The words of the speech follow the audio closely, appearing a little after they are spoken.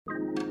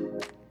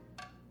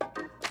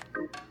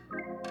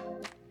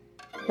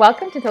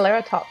Welcome to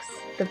Talera Talks,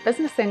 the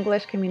business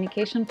English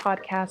communication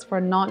podcast for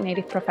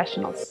non-native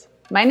professionals.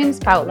 My name is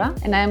Paula,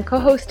 and I am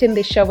co-hosting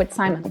this show with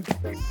Simon.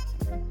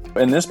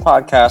 In this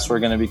podcast,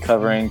 we're going to be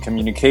covering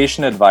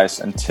communication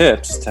advice and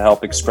tips to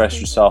help express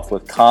yourself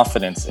with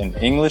confidence in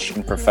English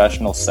in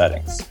professional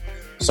settings.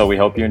 So we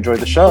hope you enjoy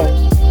the show.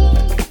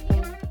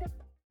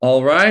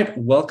 All right,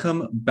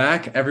 welcome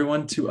back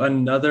everyone to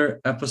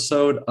another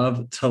episode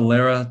of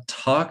Talera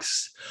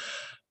Talks.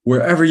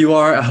 Wherever you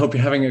are, I hope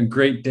you're having a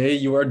great day.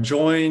 You are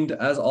joined,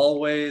 as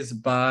always,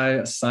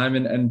 by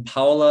Simon and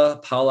Paula.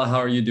 Paula, how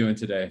are you doing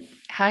today?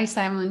 Hi,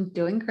 Simon.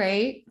 Doing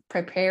great.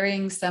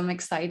 Preparing some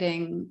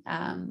exciting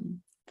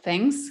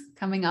things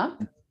coming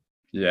up.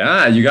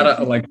 Yeah, you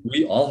gotta,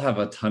 we all have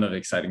a ton of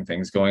exciting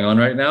things going on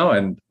right now,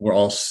 and we're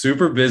all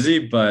super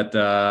busy. But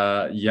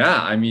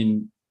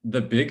the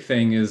big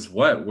thing is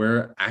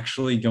we're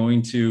actually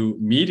going to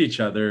meet each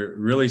other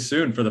really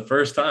soon for the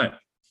first time.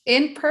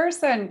 In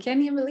person.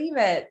 Can you believe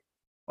it?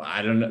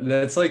 I don't know.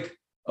 That's like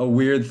a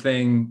weird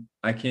thing.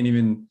 What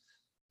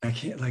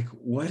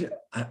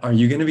are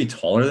you going to be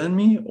taller than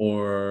me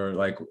or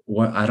like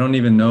what? I don't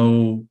even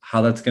know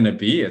how that's going to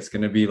be. It's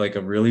going to be like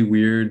a really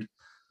weird,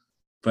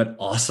 but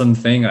awesome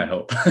thing. I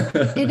hope.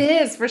 It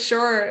is for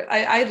sure.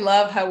 I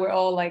love how we're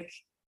all like,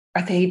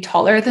 are they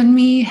taller than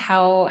me?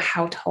 How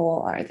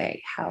tall are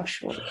they? How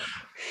short?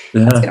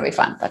 Yeah. That's going to be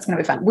fun. That's going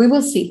to be fun. We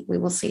will see.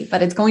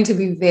 But it's going to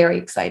be very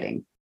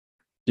exciting.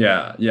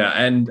 Yeah.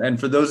 And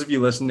for those of you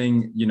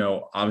listening,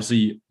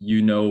 obviously,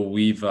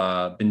 we've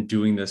been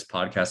doing this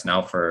podcast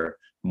now for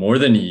more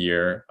than a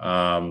year,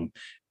 and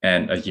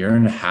a year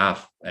and a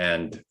half.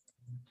 And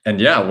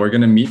yeah, we're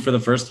going to meet for the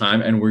first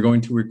time and we're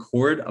going to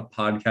record a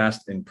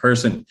podcast in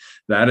person.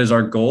 That is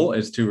our goal,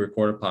 is to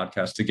record a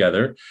podcast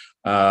together.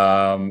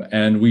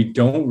 And we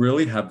don't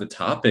really have the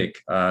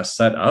topic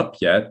set up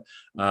yet.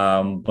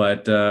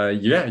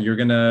 You're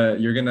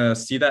gonna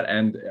see that,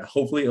 and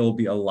hopefully it'll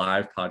be a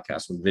live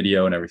podcast with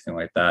video and everything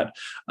like that.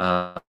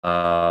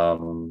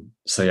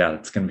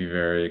 It's gonna be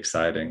very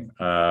exciting.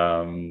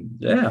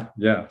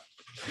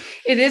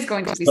 It is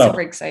going to be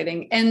super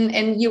exciting.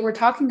 And you were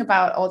talking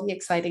about all the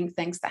exciting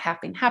things that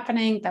have been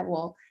happening, that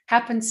will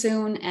happen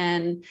soon.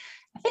 And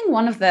I think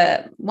one of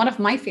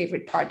my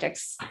favorite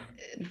projects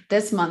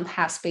this month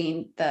has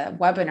been the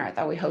webinar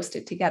that we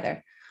hosted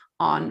together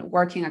on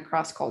working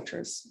across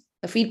cultures.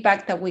 The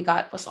feedback that we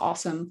got was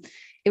awesome.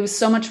 It was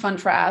so much fun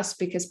for us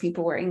because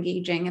people were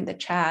engaging in the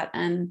chat,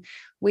 and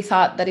we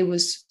thought that it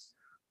was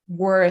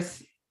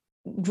worth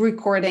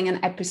recording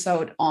an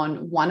episode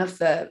on one of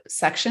the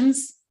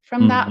sections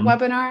from that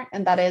webinar.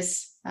 And that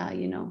is,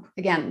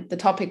 again, the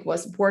topic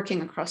was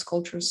working across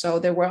cultures. So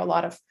there were a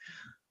lot of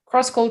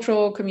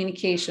cross-cultural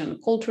communication,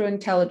 cultural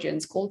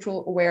intelligence,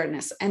 cultural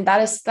awareness. And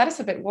that is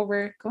a bit what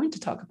we're going to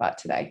talk about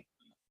today.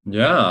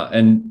 Yeah.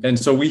 And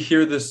so we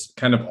hear this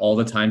kind of all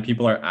the time.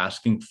 People are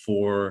asking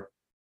for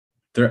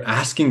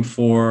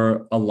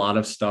a lot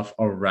of stuff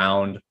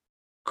around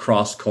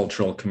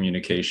cross-cultural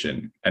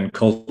communication and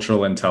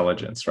cultural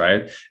intelligence,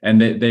 right?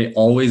 And they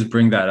always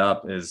bring that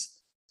up is,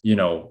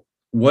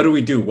 what do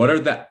we do? What are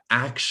the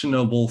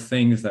actionable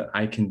things that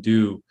I can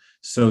do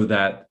so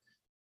that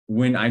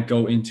when I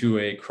go into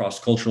a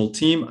cross-cultural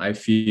team, I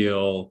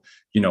feel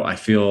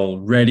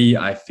ready,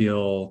 I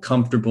feel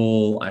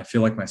comfortable, I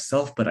feel like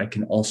myself, but I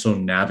can also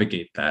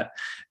navigate that.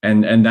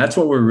 And that's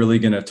what we're really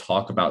going to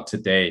talk about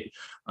today.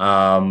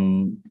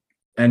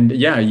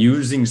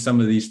 Using some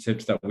of these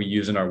tips that we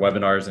use in our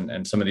webinars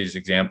and some of these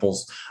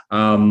examples.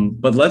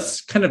 But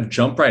let's kind of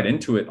jump right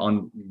into it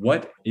on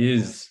what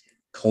is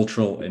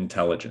cultural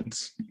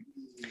intelligence.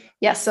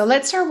 Yeah, so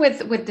let's start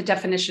with the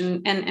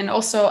definition and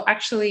also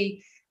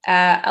actually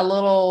a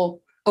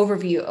little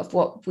overview of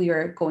what we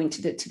are going to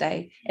do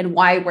today and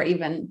why we're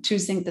even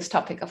choosing this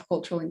topic of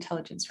cultural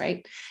intelligence,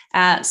 right?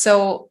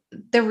 So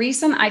the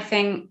reason I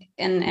think,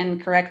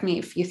 and correct me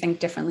if you think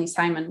differently,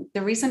 Simon,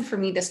 the reason for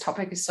me this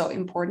topic is so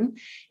important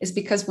is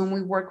because when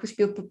we work with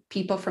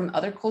people from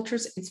other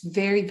cultures, it's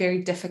very,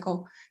 very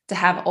difficult to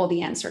have all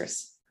the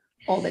answers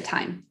all the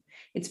time.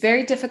 It's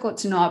very difficult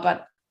to know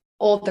about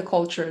all the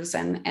cultures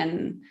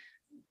and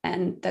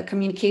the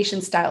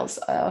communication styles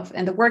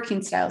and the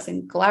working styles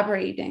and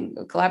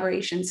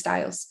collaboration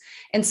styles.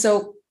 And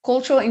so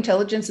cultural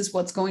intelligence is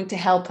what's going to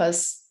help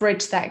us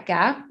bridge that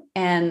gap.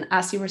 And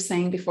as you were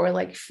saying before,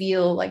 like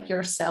feel like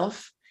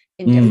yourself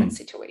in different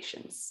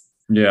situations.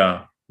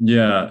 Yeah.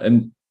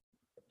 And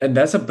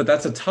that's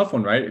a tough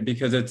one, right?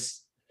 Because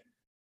it's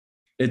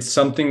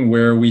something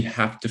where we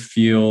have to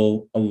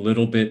feel a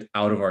little bit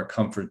out of our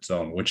comfort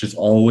zone, which is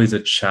always a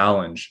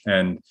challenge.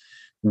 And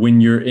when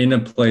you're in a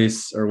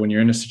place or when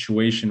you're in a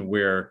situation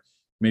where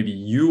maybe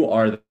you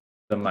are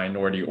the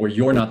minority or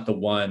you're not the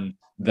one,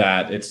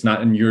 that it's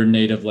not in your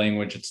native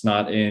language, it's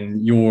not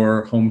in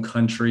your home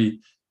country,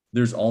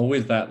 there's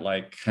always that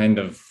like kind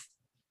of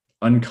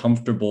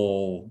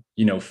uncomfortable,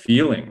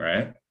 feeling,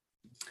 right?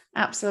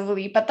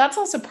 Absolutely. But that's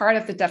also part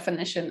of the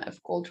definition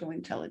of cultural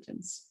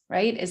intelligence,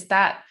 right? Is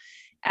that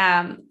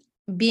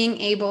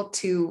being able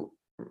to,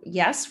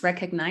 yes,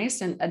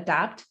 recognize and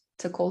adapt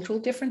to cultural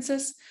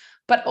differences,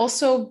 but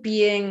also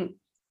being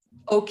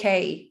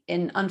okay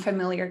in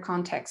unfamiliar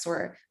contexts,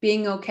 or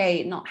being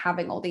okay not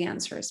having all the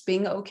answers,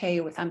 being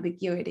okay with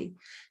ambiguity.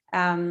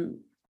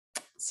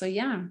 So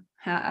yeah,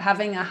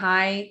 having a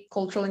high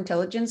cultural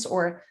intelligence,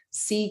 or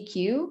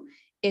CQ,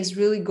 is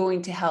really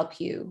going to help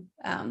you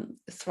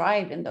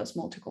thrive in those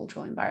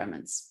multicultural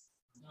environments.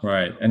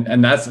 Right.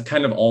 And that's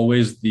kind of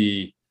always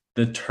the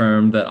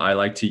term that I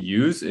like to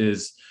use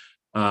is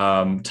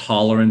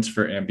tolerance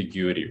for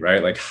ambiguity,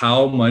 right? Like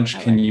how much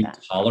can you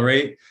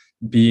tolerate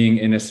being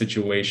in a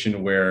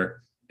situation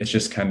where it's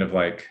just kind of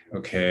like,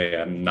 okay,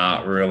 I'm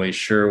not really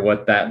sure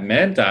what that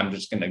meant. I'm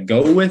just going to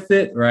go with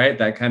it, right?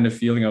 That kind of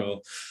feeling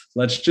of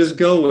let's just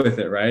go with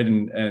it, right?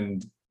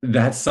 And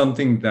that's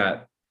something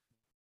that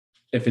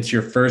if it's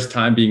your first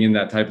time being in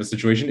that type of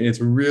situation, it's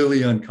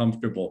really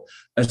uncomfortable,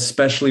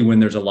 especially when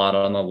there's a lot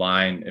on the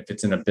line, if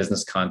it's in a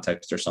business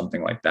context or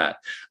something like that.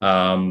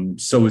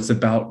 So it's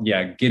about,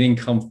 getting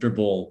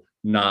comfortable,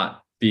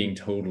 not being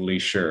totally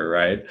sure,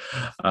 right?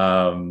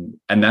 And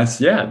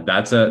that's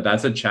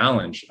a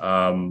challenge.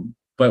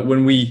 But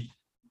when we,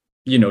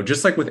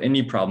 just like with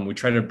any problem, we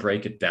try to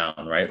break it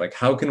down, right? Like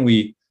how can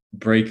we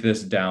break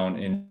this down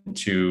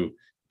into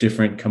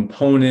different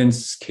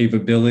components,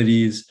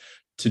 capabilities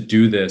to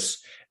do this?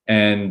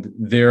 And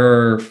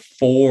there are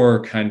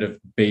 4 kind of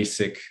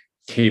basic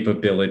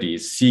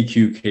capabilities,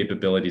 CQ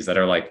capabilities, that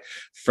are like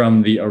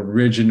from the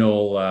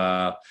original,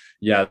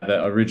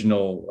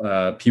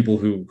 people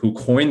who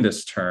coined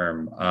this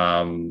term.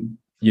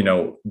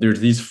 There's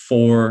these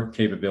 4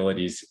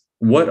 capabilities.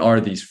 What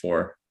are these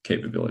 4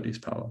 capabilities,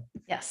 Paula?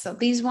 Yes, so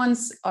these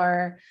ones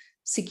are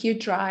CQ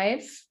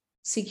drive,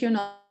 CQ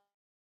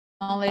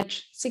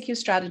knowledge, CQ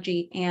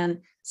strategy,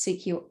 and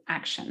CQ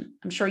action.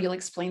 I'm sure you'll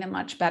explain it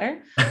much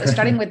better. But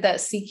starting with the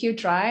CQ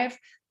drive,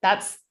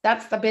 that's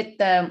the bit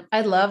that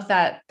I love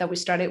that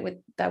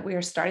we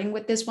are starting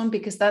with this one,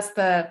 because that's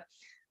the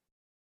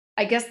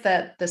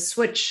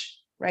switch,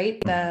 right?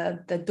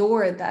 The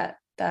door that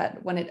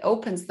when it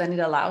opens, then it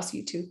allows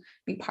you to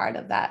be part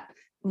of that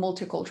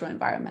multicultural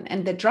environment.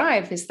 And the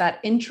drive is that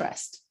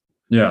interest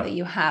that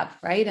you have,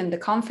 right? And the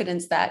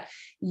confidence that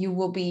you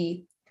will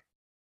be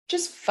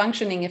just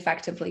functioning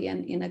effectively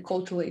in a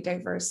culturally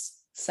diverse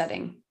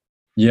setting.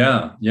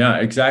 Yeah,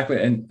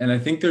 exactly. And I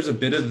think there's a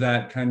bit of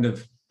that kind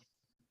of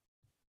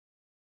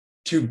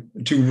to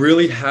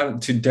really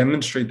have to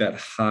demonstrate that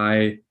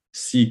high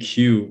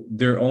CQ,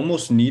 there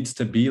almost needs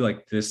to be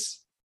like this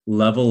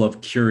level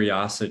of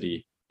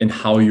curiosity in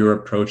how you're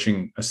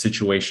approaching a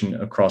situation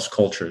across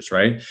cultures,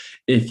 right?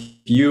 If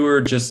you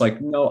are just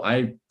like, no,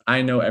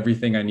 I know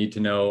everything I need to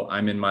know,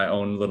 I'm in my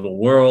own little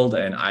world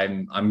and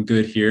I'm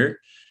good here,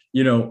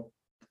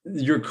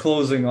 you're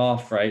closing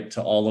off, right,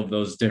 to all of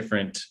those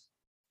different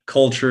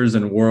cultures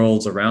and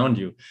worlds around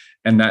you.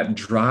 And that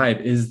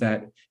drive is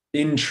that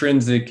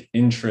intrinsic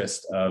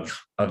interest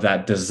of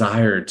that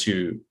desire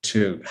to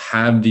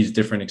have these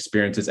different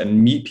experiences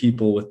and meet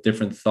people with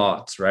different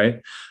thoughts,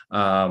 right?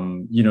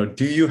 Do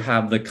you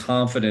have the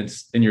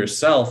confidence in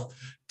yourself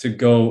to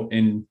go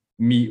and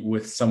meet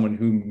with someone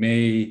who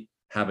may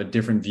have a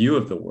different view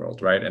of the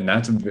world, right? And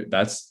that's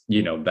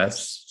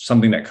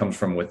something that comes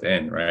from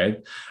within,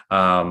 right?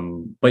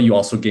 But you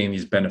also gain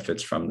these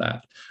benefits from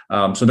that.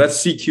 So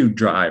that's CQ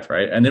drive,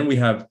 right? And then we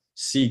have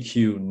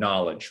CQ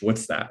knowledge.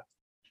 What's that?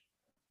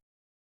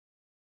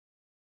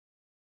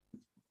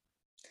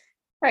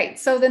 Right.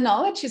 So the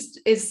knowledge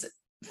is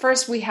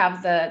first we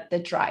have the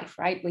drive,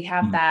 right? We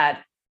have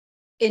that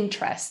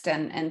interest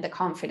and the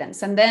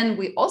confidence, and then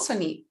we also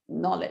need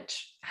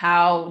knowledge.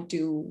 How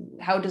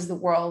does the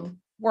world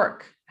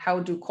work? How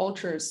do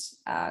cultures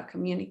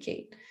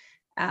communicate?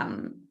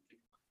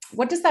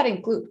 What does that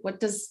include? What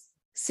does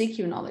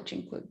CQ knowledge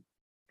include?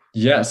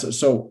 Yes,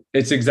 so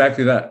it's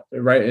exactly that,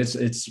 right?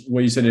 It's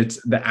what you said.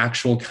 It's the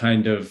actual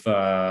kind of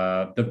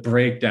the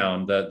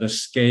breakdown, the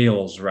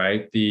scales,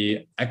 right?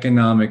 The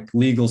economic,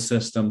 legal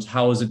systems.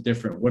 How is it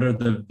different? What are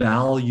the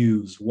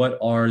values? What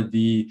are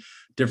the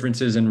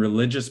differences in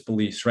religious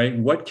beliefs, right?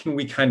 What can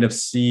we kind of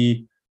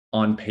see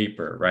on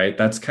paper, right?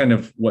 That's kind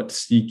of what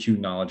CQ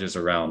knowledge is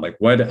around. Like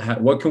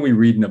what can we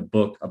read in a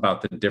book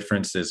about the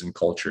differences in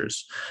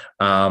cultures?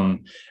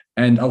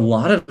 And a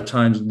lot of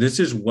times this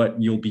is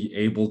what you'll be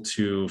able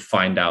to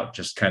find out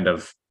just kind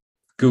of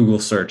Google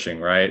searching,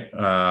 right?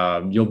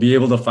 You'll be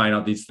able to find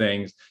out these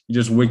things. You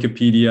just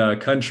Wikipedia a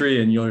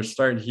country and you'll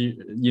start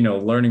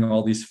learning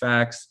all these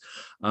facts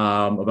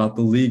about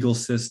the legal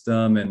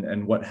system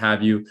and what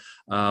have you.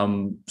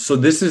 So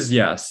this is,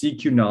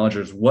 CQ knowledge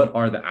is what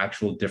are the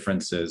actual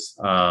differences?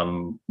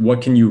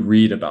 What can you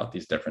read about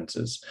these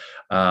differences?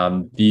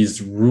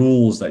 These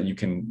rules that you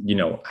can,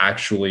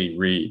 actually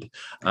read.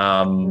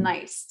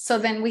 Nice. So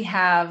then we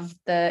have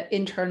the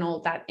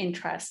internal, that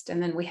interest,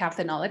 and then we have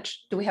the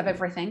knowledge. Do we have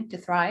everything to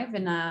thrive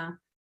in a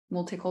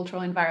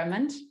multicultural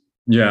environment?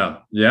 Yeah,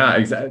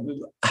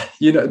 exactly.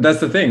 That's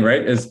the thing,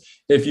 right? Is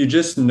if you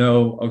just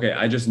know, okay,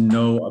 I just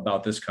know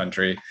about this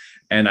country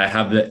and I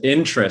have the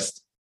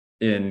interest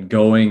in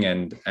going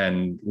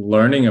and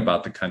learning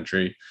about the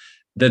country,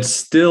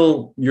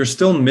 you're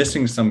still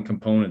missing some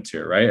components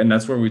here, right? And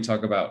that's where we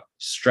talk about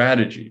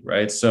strategy,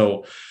 right?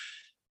 So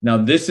now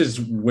this is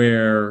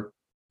where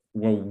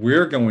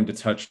we're going to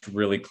touch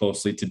really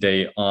closely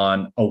today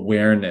on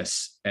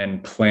awareness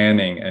and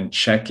planning and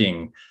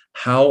checking.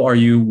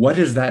 What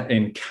is that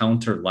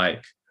encounter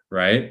like,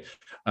 right?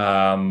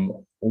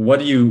 What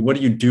do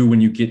you do when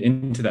you get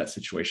into that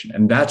situation?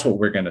 And that's what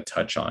we're going to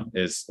touch on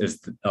is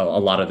a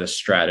lot of this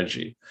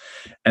strategy.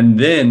 And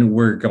then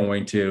we're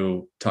going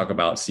to talk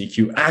about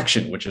CQ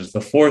action, which is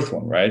the fourth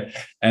one, right?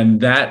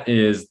 And that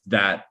is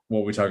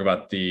what we talk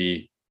about,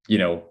 the,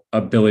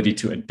 ability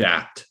to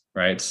adapt,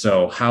 right?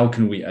 So how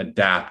can we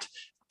adapt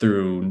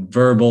through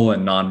verbal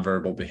and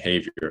nonverbal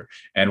behavior?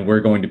 And we're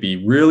going to be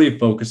really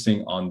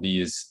focusing on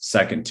these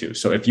second two.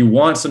 So if you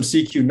want some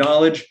CQ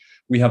knowledge,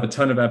 we have a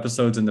ton of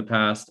episodes in the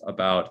past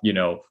about,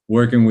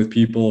 working with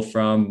people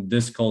from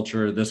this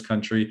culture, this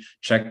country.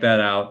 Check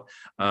that out.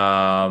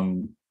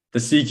 The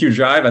CQ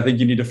drive, I think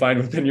you need to find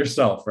within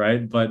yourself,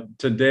 right? But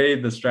today,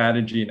 the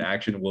strategy and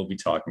action we'll be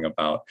talking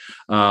about.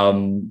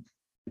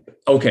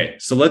 Okay,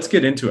 so let's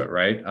get into it,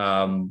 right?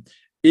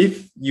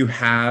 If you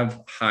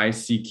have high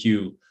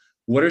CQ,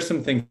 what are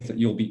some things that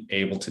you'll be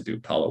able to do,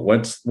 Paula?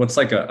 What's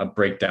like a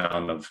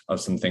breakdown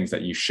of some things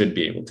that you should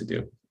be able to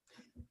do?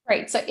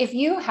 Right. So if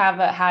you have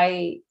a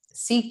high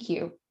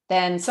CQ,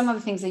 then some of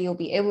the things that you'll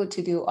be able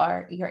to do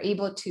are you're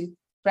able to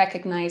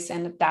recognize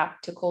and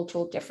adapt to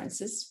cultural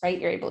differences, right?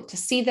 You're able to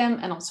see them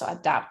and also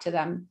adapt to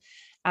them.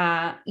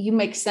 You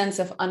make sense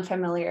of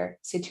unfamiliar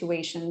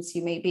situations.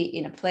 You may be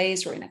in a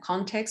place or in a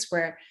context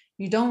where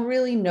you don't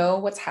really know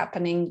what's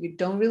happening. You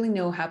don't really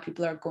know how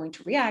people are going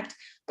to react,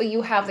 but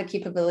you have the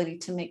capability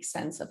to make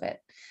sense of it.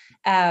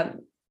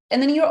 And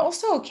then you're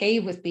also okay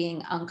with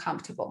being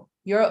uncomfortable.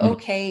 You're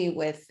okay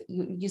with,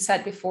 you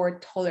said before,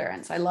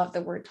 tolerance. I love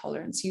the word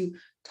tolerance. You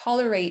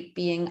tolerate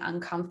being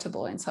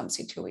uncomfortable in some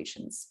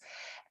situations.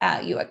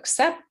 You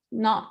accept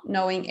not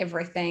knowing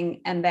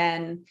everything, and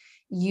then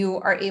you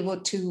are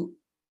able to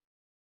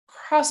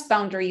cross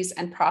boundaries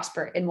and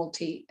prosper in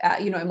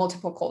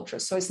multiple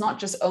cultures. So it's not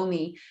just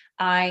only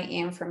I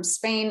am from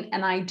Spain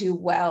and I do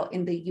well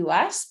in the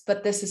US,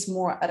 but this is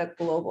more at a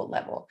global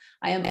level.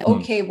 I am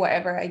okay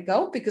wherever I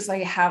go because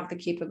I have the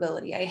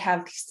capability. I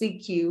have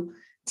CQ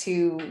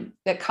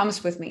that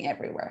comes with me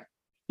everywhere.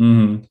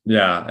 Mm-hmm.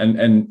 Yeah.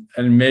 And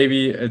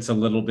maybe it's a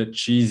little bit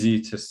cheesy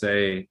to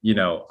say,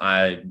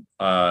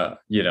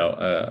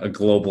 a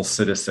global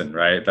citizen,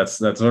 right?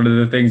 That's one of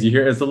the things you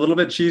hear. It's a little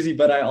bit cheesy,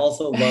 but I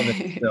also love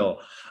it still.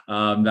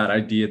 That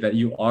idea that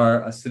you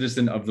are a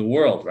citizen of the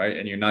world, right?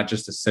 And you're not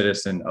just a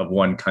citizen of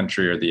one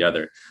country or the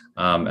other.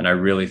 And I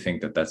really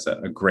think that that's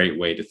a great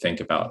way to think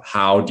about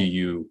how do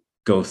you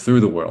go through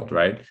the world,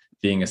 right?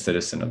 Being a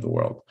citizen of the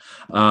world.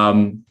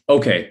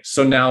 Okay.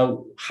 So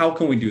now how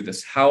can we do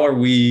this?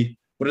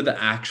 What are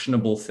the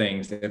actionable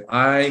things? If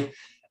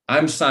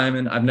I'm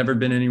Simon, I've never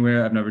been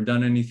anywhere, I've never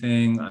done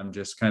anything, I'm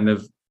just kind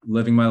of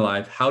living my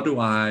life. How do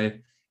I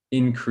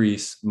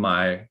increase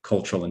my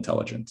cultural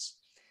intelligence?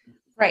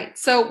 Right.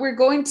 So we're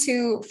going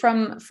to,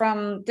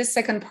 from this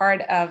second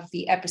part of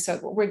the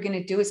episode, what we're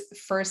going to do is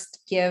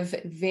first give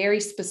very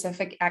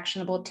specific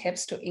actionable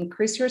tips to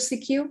increase your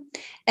CQ,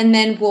 and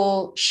then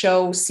we'll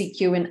show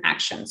CQ in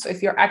action. So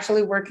if you're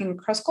actually working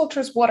across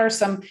cultures, what are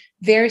some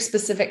very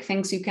specific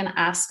things you can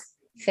ask,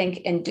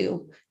 think, and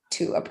do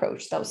to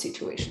approach those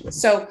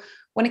situations? So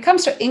when it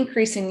comes to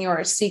increasing your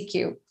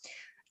CQ,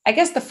 I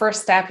guess the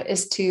first step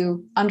is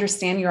to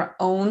understand your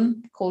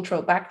own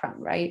cultural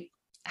background, right?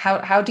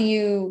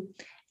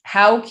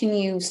 How can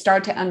you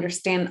start to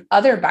understand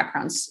other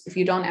backgrounds if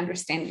you don't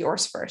understand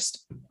yours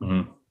first?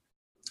 Mm-hmm.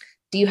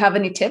 Do you have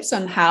any tips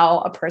on how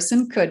a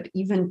person could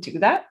even do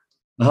that?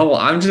 Oh, well,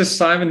 I'm just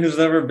Simon who's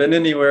never been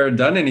anywhere or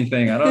done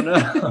anything. I don't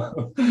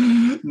know.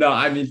 No,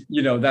 I mean,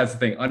 that's the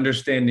thing.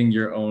 Understanding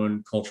your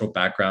own cultural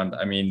background.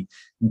 I mean,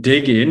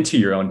 dig into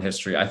your own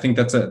history. I think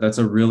that's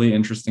a really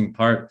interesting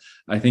part.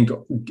 I think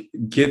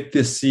get the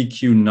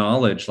CQ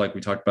knowledge, like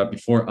we talked about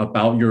before,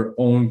 about your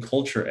own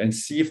culture and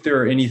see if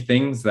there are any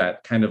things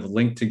that kind of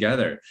link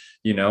together.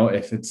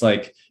 If it's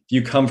like, if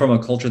you come from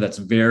a culture that's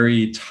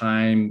very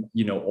time,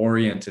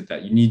 oriented,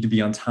 that you need to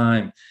be on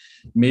time,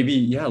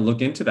 maybe, look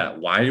into that.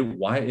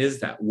 Why is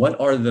that? What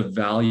are the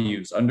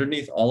values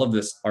underneath all of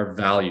this? Are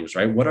values,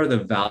 right? What are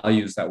the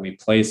values that we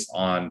place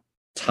on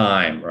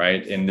time,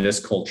 right, in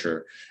this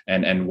culture,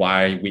 and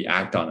why we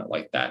act on it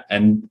like that?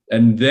 And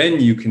then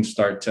you can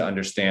start to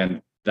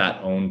understand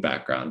that own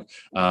background.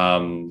 I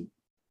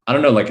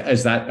don't know, like,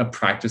 is that a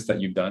practice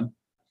that you've done?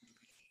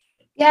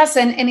 Yes,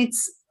 and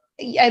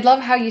I love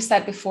how you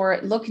said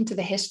before, look into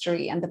the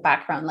history and the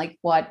background, like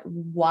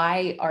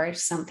why are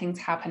some things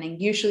happening?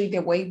 Usually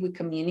the way we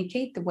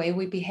communicate, the way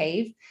we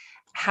behave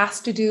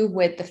has to do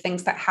with the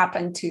things that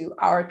happen to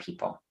our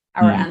people,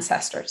 our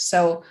ancestors.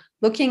 So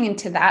looking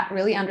into that,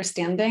 really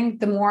understanding,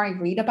 the more I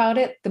read about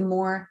it, the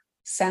more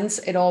sense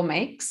it all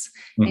makes.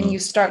 Mm-hmm. And you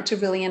start to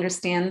really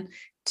understand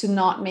to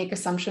not make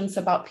assumptions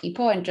about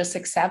people and just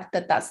accept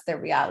that that's their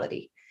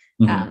reality.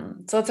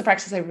 Mm-hmm. So that's a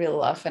practice I really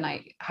love and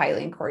I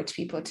highly encourage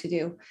people to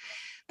do.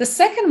 The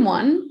second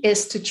one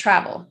is to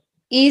travel.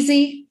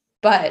 Easy,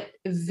 but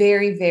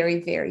very,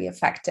 very, very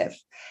effective.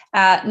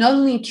 Not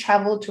only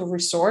travel to a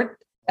resort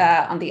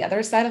on the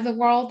other side of the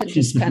world and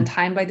just spend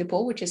time by the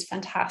pool, which is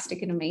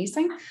fantastic and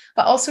amazing,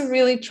 but also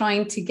really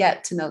trying to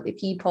get to know the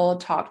people,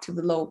 talk to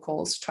the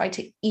locals, try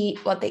to eat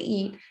what they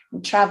eat,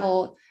 and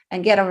travel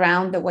and get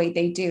around the way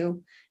they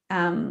do.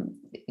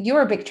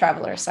 You're a big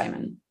traveler,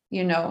 Simon.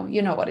 You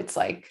know what it's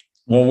like.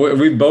 Well,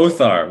 we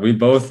both are. We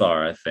both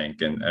are, I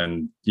think,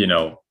 and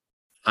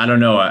I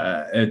don't know.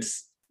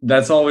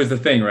 That's always the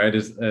thing, right?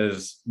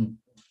 Is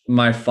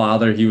my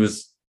father, he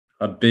was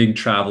a big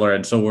traveler,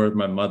 and so was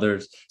my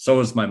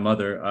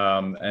mother.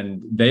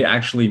 And they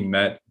actually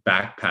met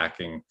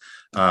backpacking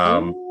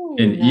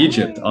in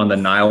Egypt on the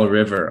Nile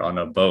River on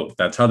a boat.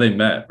 That's how they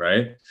met,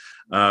 right?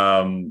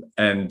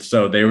 And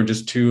so they were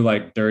just two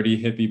like dirty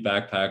hippie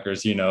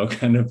backpackers,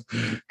 kind of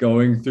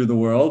going through the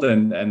world,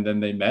 and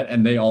then they met,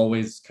 and they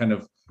always kind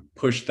of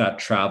pushed that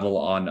travel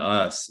on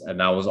us, and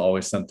that was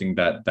always something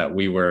that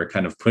we were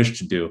kind of pushed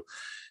to do.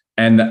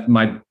 And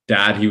my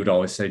dad, he would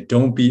always say,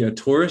 don't be a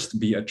tourist,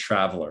 be a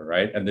traveler,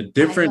 right? And the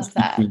difference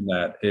between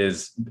that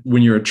is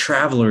when you're a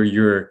traveler,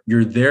 you're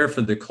there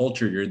for the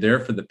culture, you're there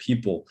for the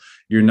people.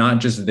 You're not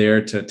just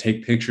there to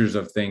take pictures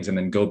of things and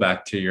then go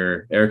back to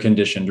your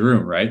air-conditioned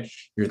room, right?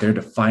 You're there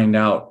to find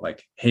out,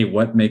 like, hey,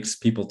 what makes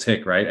people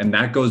tick, right? And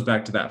that goes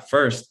back to that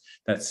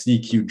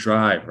CQ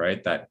drive,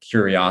 right? That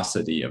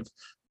curiosity of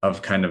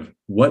kind of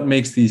what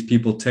makes these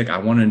people tick. I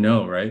want to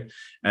know, right?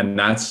 And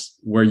that's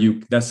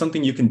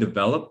something you can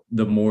develop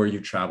the more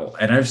you travel.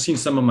 And I've seen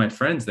some of my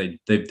friends,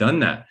 they've done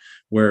that,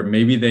 where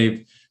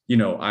maybe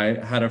I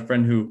had a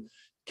friend who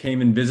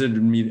came and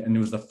visited me, and it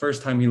was the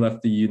first time he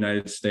left the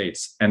United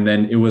States. And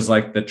then it was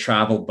like the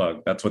travel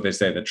bug. That's what they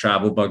say. The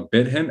travel bug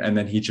bit him. And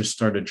then he just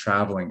started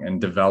traveling and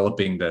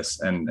developing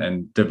this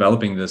and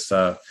developing this,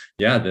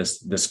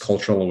 this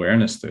cultural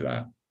awareness through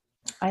that.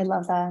 I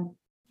love that.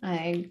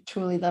 I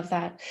truly love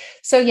that.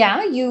 So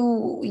yeah,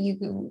 you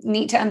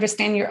need to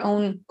understand your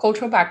own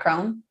cultural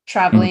background.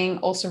 Traveling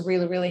also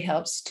really, really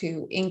helps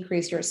to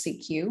increase your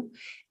CQ.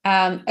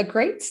 A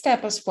great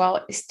step as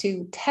well is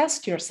to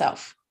test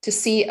yourself to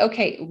see,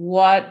 okay,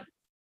 what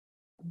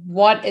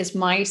is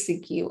my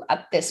CQ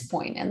at this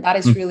point? And that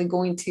is really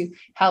going to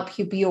help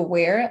you be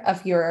aware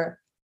of your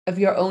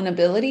own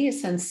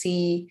abilities and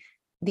see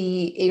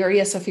the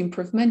areas of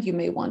improvement you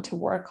may want to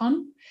work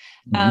on.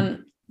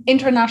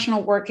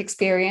 International work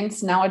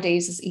experience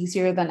nowadays is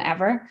easier than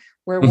ever.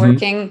 We're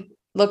working,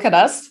 look at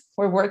us,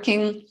 we're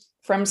working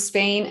from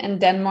Spain and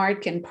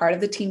Denmark, and part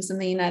of the teams in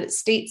the United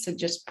States are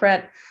just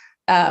spread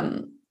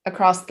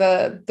across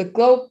the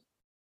globe.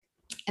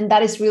 And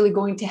that is really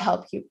going to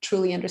help you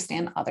truly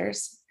understand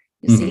others.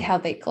 You see how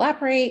they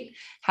collaborate,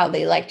 how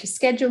they like to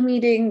schedule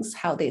meetings,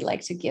 how they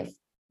like to give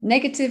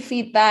negative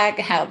feedback,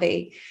 how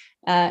they,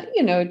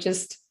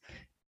 just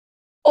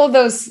all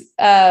those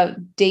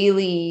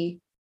daily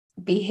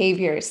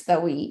behaviors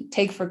that we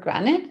take for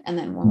granted. And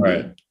then when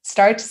we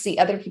start to see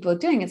other people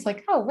doing, it's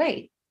like, oh,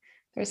 wait,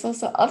 there's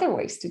also other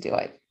ways to do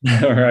it.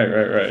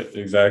 Right.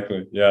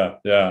 Exactly. Yeah.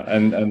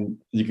 And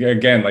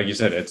again, like you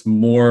said, it's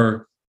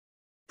more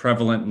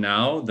prevalent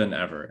now than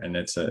ever. And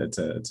it's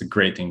a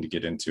great thing to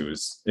get into,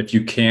 is if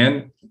you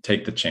can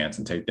take the chance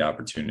and take the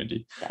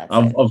opportunity.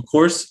 Of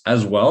course,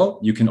 as well,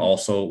 you can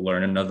also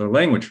learn another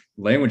language.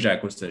 Language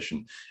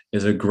acquisition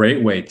is a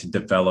great way to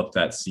develop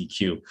that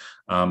CQ.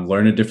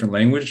 Learn a different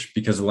language,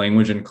 because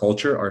language and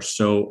culture are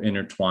so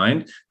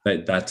intertwined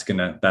that's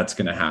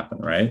gonna happen,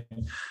 right?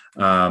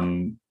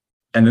 And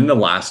then the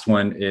last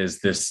one is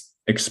this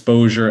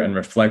exposure and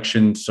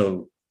reflection.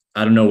 So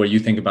I don't know what you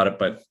think about it,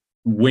 but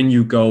when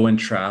you go and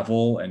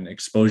travel and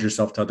expose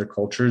yourself to other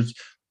cultures,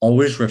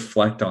 always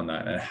reflect on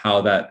that and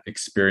how that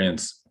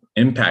experience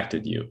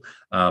impacted you,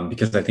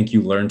 because I think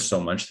you learned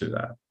so much through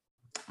that.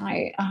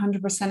 I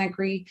 100%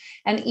 agree.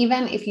 And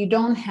even if you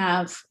don't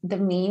have the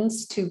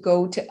means to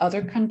go to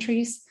other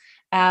countries,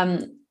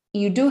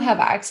 you do have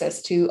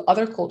access to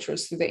other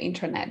cultures through the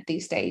internet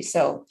these days.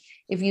 So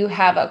if you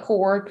have a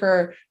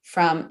coworker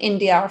from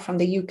India or from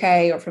the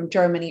UK or from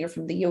Germany or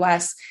from the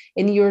US,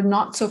 and you're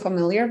not so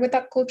familiar with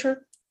that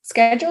culture,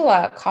 schedule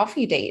a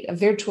coffee date, a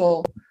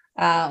virtual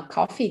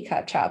coffee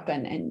catch up,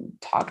 and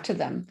talk to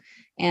them.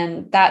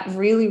 And that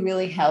really,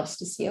 really helps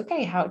to see,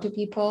 okay, how do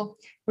people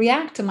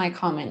react to my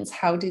comments?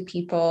 How do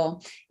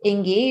people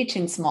engage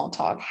in small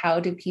talk? How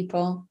do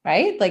people,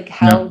 right? Like,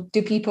 how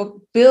do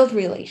people build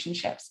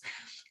relationships?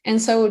 And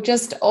so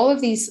just all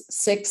of these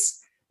 6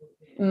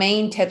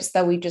 main tips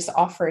that we just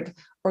offered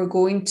are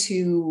going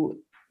to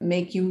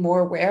make you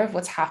more aware of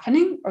what's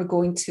happening, or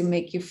going to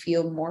make you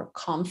feel more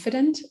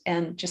confident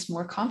and just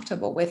more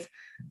comfortable with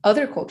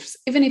other cultures,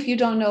 even if you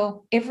don't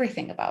know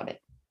everything about it.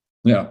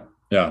 Yeah.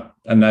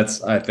 And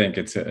I think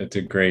it's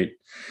a great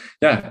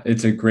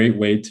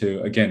way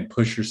to, again,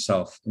 push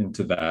yourself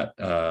into that,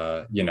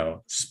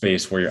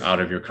 space where you're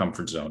out of your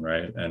comfort zone,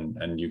 right?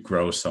 And you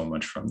grow so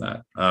much from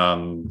that.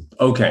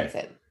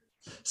 Okay.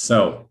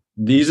 So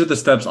these are the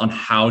steps on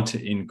how to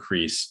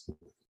increase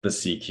the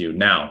CQ.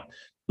 Now,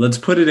 let's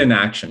put it in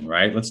action,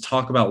 right? Let's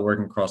talk about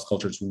working cross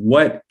cultures.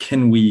 What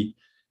can we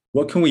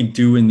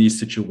do in these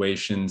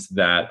situations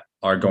that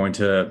are going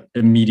to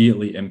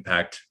immediately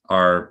impact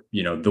our,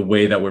 the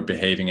way that we're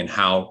behaving and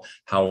how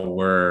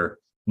we're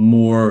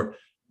more,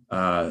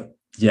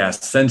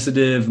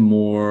 sensitive,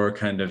 more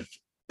kind of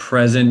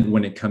present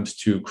when it comes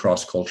to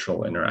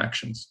cross-cultural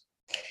interactions?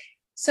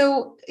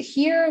 So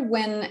here,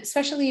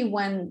 especially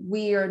when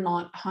we are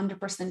not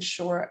 100%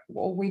 sure,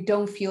 or we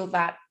don't feel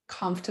that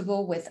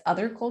comfortable with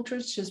other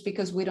cultures just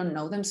because we don't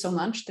know them so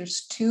much,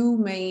 there's two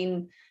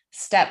main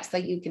steps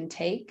that you can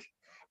take.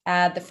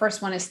 The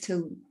first one is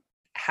to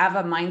have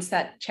a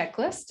mindset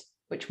checklist,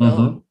 which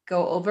we'll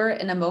go over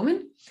in a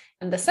moment.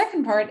 And the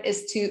second part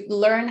is to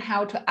learn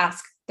how to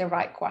ask the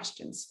right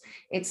questions.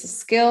 It's a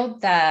skill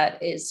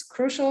that is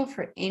crucial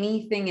for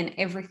anything and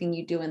everything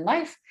you do in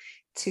life,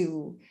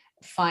 to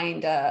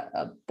find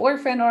a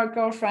boyfriend or a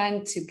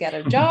girlfriend, to get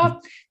a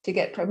job, to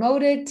get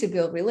promoted, to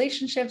build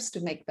relationships, to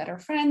make better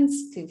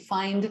friends, to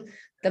find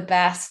the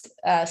best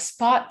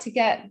spot, to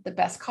get the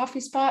best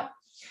coffee spot.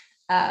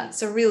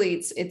 So really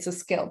it's a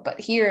skill. But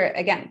here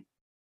again,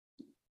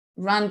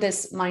 run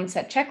this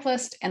mindset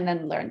checklist and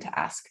then learn to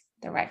ask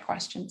the right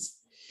questions.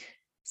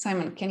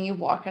 Simon, can you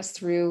walk us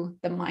through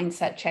the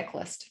mindset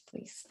checklist,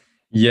 please?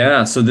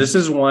 Yeah. So this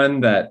is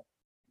one that,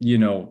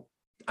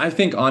 I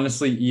think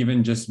honestly,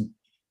 even just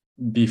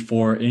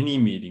before any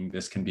meeting,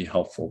 this can be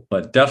helpful,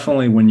 but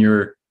definitely when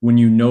you're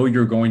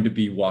going to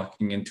be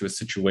walking into a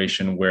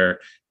situation where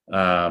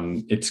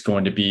it's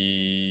going to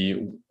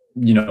be,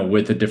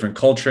 with a different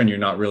culture and you're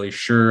not really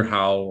sure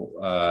how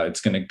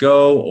it's going to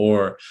go,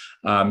 or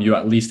you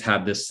at least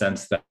have this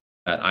sense that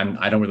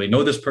I don't really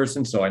know this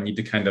person, so I need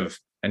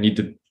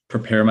to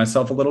prepare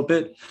myself a little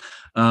bit.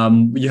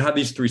 You have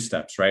these 3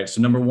 steps, right?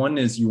 So number 1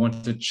 is you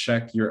want to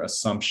check your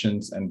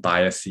assumptions and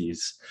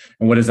biases.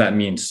 And what does that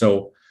mean?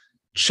 So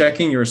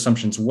checking your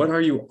assumptions. What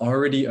are you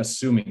already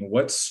assuming?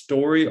 What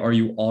story are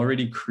you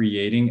already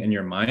creating in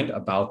your mind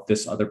about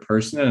this other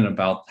person and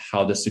about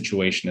how the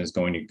situation is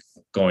going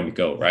to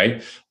go,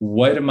 right?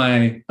 What am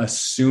I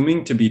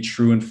assuming to be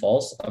true and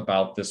false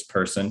about this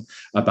person,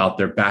 about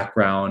their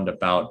background,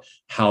 about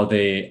how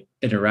they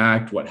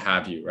interact, what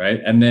have you, right?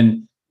 And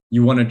then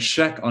you want to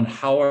check on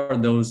how are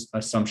those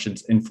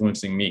assumptions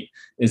influencing me?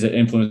 Is it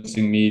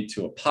influencing me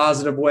to a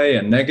positive way,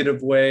 a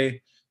negative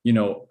way?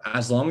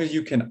 As long as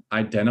you can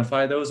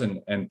identify those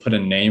and put a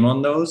name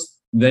on those,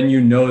 then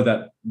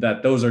that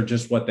those are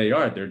just what they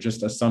are. They're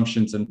just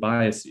assumptions and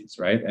biases,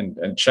 right?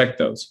 And check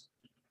those.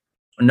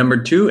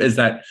 Number 2 is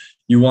that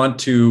you want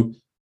to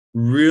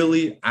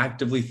really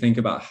actively think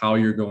about how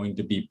you're going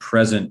to be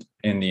present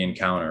in the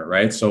encounter,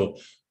 right? So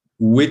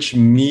which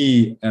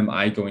me am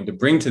I going to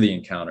bring to the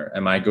encounter?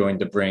 Am I going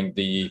to bring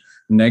the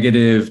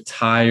negative,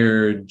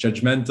 tired,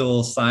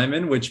 judgmental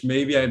Simon, which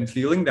maybe I'm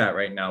feeling that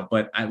right now,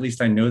 but at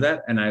least I know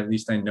that. And at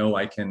least I know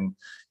I can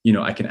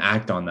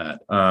act on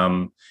that.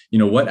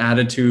 What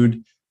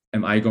attitude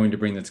am I going to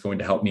bring that's going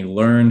to help me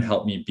learn,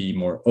 help me be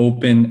more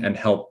open, and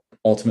help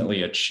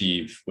ultimately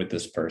achieve with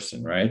this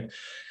person, right?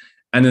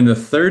 And then the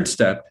third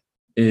step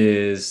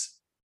is,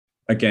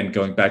 again,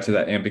 going back to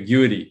that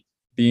ambiguity,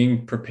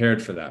 being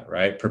prepared for that,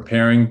 right?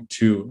 Preparing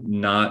to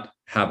not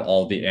have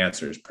all the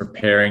answers,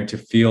 preparing to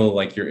feel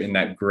like you're in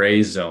that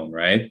gray zone,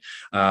 right?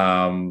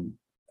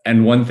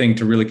 And one thing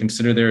to really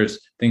consider there is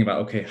thinking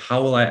about, okay,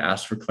 how will I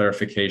ask for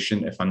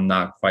clarification if I'm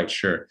not quite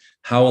sure?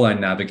 How will I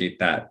navigate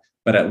that?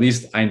 But at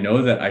least I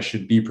know that I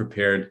should be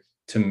prepared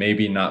to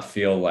maybe not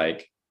feel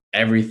like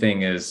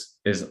everything is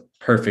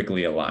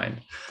perfectly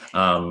aligned.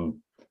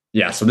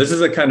 So this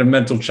is a kind of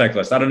mental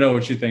checklist. I don't know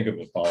what you think of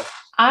it, Paul.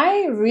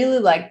 I really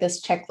like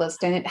this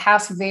checklist, and it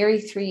has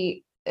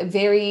three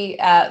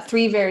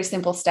very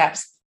simple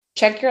steps.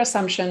 Check your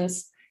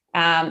assumptions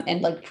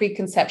and like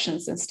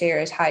preconceptions and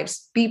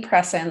stereotypes. Be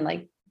present,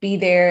 like be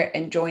there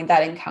and join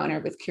that encounter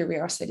with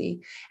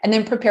curiosity, and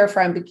then prepare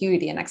for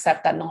ambiguity and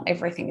accept that not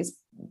everything is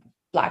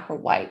black or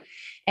white.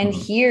 And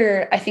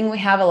here, I think we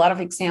have a lot of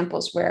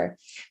examples where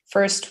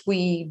first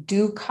we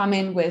do come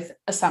in with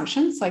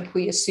assumptions, like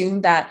we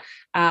assume that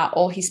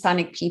all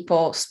Hispanic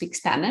people speak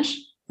Spanish.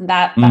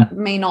 That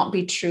may not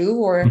be true,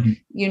 or,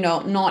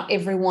 not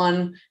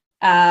everyone,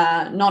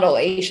 not all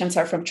Asians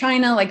are from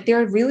China. Like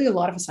there are really a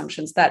lot of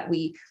assumptions that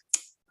we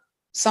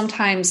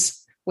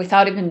sometimes,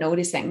 without even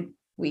noticing,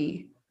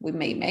 we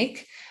may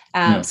make.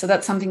 So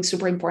that's something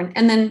super important.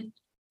 And then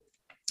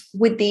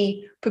with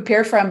the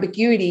prepare for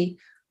ambiguity,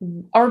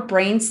 our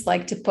brains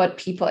like to put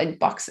people in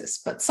boxes,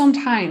 but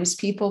sometimes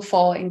people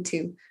fall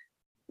into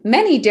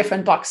many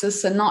different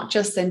boxes and not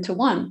just into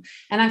one.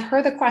 And I've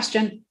heard the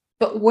question,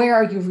 but where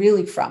are you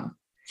really from?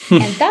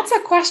 And that's a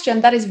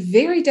question that is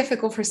very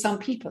difficult for some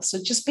people. So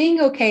just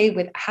being okay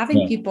with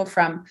having people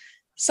from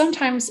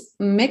sometimes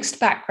mixed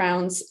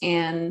backgrounds,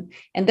 and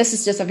this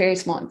is just a very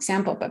small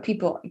example, but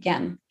people,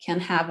 again, can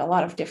have a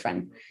lot of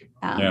different,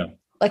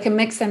 like a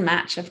mix and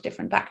match of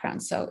different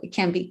backgrounds. So it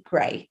can be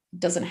gray. It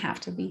doesn't have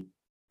to be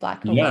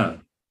black or white.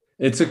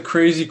 It's a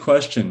crazy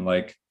question.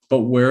 Like, but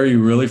where are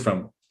you really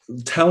from?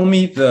 Tell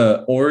me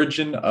the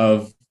origin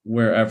of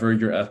wherever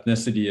your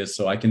ethnicity is,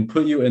 so I can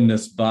put you in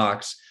this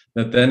box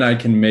that then I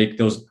can make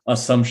those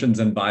assumptions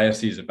and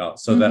biases about,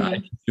 so that I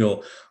can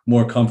feel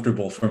more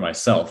comfortable for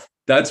myself.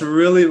 That's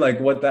really like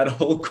what that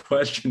whole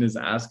question is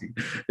asking.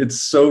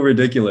 It's so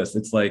ridiculous.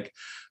 It's like,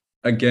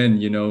 again,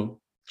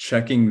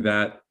 checking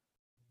that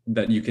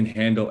you can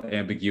handle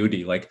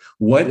ambiguity. Like,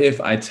 what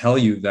if I tell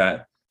you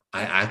that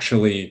I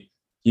actually,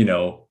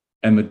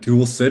 am a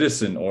dual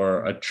citizen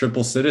or a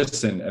triple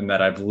citizen, and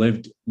that I've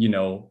lived,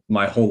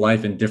 my whole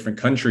life in different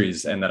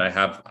countries, and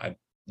that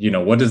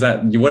what does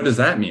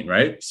that mean,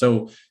 right?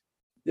 So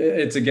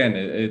it's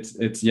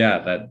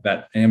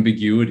that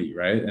ambiguity,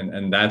 right?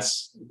 And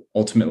that's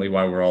ultimately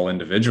why we're all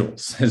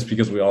individuals, is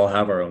because we all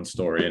have our own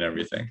story and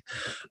everything.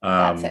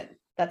 That's it.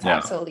 That's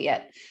absolutely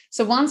it.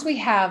 So once we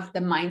have the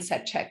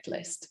mindset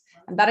checklist,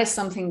 and that is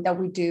something that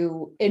we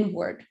do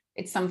inward,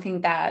 it's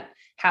something that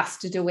has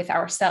to do with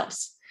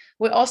ourselves.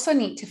 We also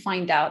need to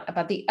find out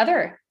about the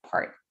other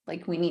part.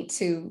 Like, we need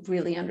to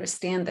really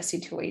understand the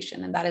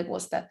situation, and that it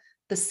was the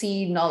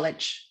C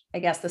knowledge, I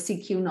guess, the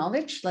CQ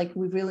knowledge. Like,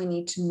 we really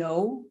need to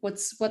know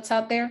what's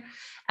out there.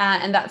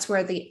 And that's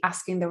where the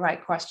asking the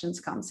right questions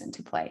comes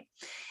into play.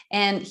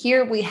 And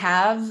here we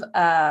have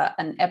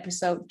an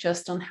episode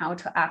just on how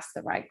to ask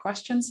the right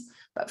questions.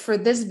 But for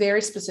this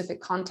very specific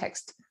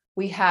context,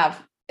 we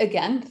have,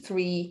 again,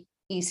 3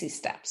 easy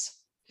steps.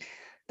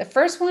 The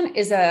first one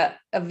is a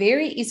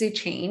very easy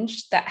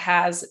change that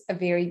has a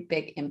very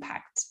big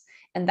impact.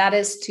 And that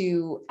is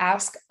to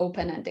ask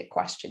open-ended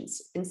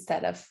questions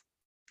instead of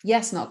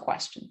yes/no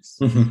questions.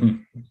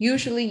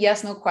 Usually,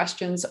 yes/no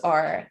questions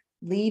are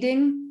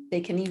leading.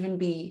 They can even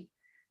be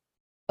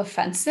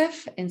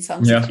offensive in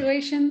some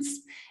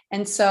situations.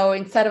 And so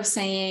instead of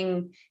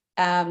saying,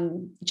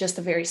 just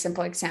a very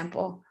simple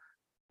example,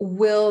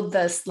 will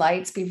the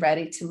slides be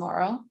ready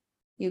tomorrow?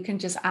 You can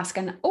just ask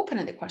an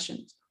open-ended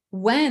question.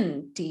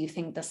 When do you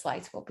think the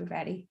slides will be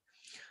ready?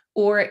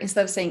 Or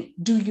instead of saying,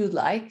 do you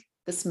like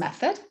this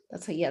method?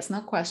 That's a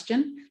yes/no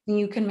question. Then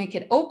you can make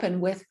it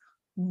open with,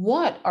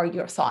 what are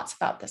your thoughts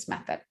about this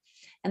method?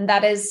 And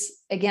that is,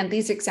 again,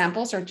 these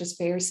examples are just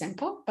very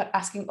simple, but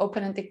asking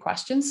open-ended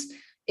questions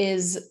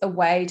is a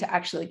way to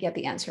actually get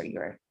the answer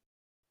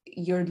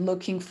you're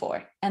looking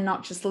for, and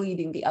not just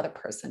leading the other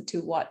person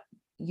to what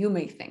you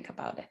may think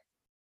about it.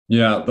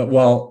 Yeah,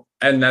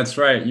 and that's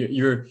right.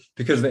 You're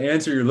because the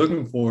answer you're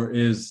looking for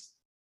is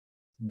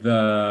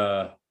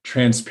the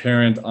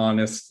transparent,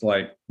 honest,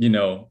 like,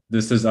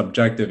 this is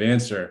objective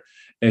answer.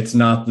 It's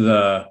not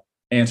the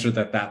answer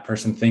that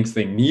person thinks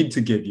they need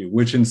to give you,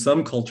 which in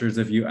some cultures,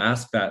 if you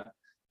ask that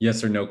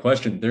yes or no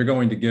question, they're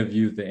going to give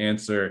you the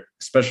answer,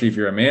 especially if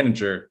you're a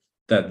manager,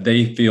 that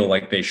they feel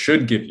like they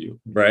should give you,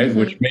 right?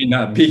 Which may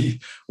not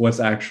be what's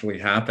actually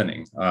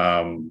happening.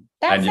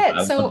 That's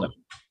it. So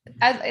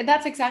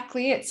that's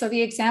exactly it. So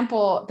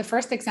the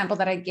first example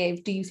that I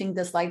gave, do you think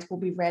the slides will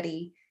be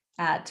ready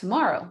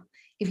tomorrow?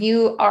 If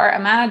you are a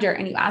manager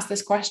and you ask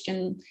this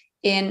question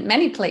in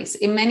many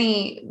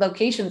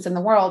locations in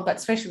the world, but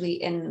especially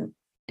in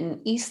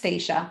East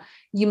Asia,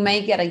 you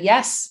may get a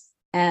yes,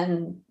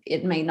 and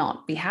it may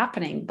not be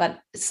happening. But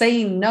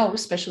saying no,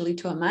 especially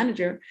to a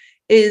manager,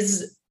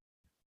 is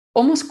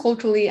almost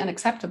culturally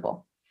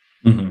unacceptable.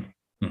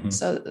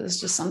 So it's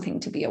just something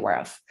to be aware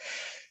of.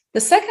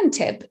 The second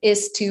tip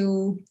is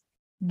to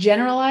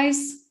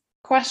generalize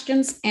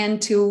questions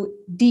and to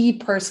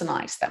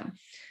depersonalize them.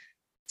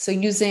 So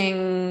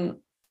using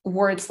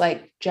words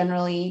like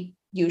generally,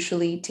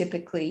 usually,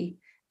 typically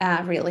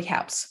really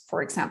helps.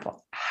 For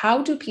example,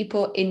 how do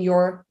people in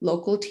your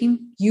local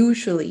team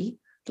usually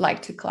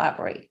like to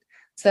collaborate?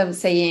 So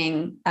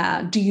saying,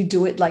 do you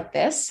do it like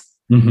this?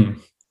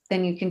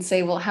 Then you can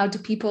say, well, how do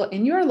people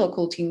in your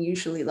local team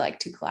usually like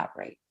to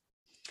collaborate?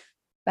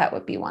 That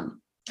would be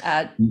one.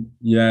 And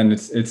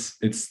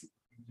it's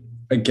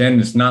again,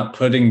 it's not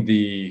putting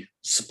the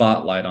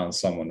spotlight on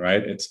someone,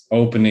 right? It's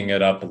opening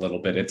it up a little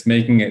bit. It's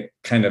making it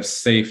kind of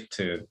safe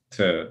to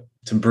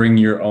bring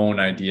your own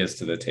ideas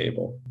to the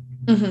table.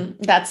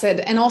 That's it.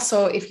 And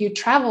also, if you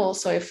travel,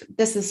 so if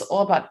this is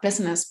all about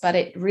business, but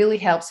it really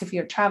helps if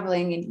you're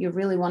traveling and you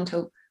really want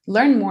to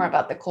learn more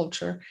about the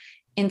culture,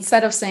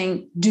 instead of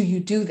saying, do you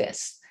do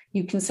this?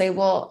 You can say,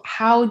 well,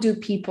 how do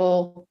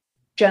people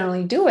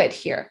generally do it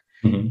here?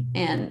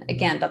 And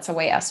again, that's a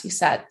way, as you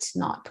said, to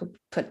not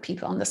put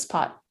people on the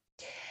spot.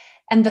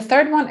 And the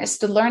third one is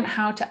to learn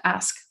how to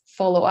ask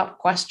follow-up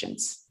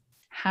questions.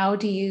 How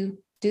do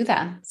you do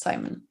that,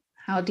 Simon?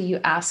 How do you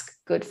ask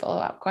good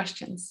follow-up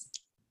questions?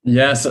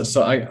 Yeah.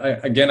 So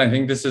I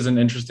think this is an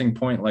interesting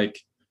point. Like,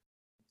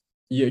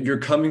 you're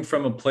coming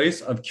from a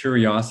place of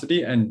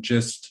curiosity and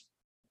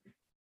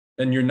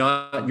you're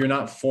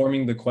not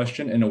forming the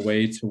question in a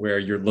way to where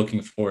you're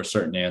looking for a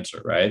certain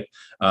answer, right?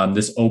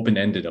 This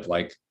open-ended of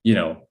like,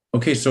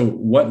 okay, so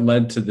what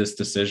led to this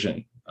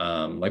decision?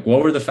 Like,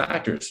 what were the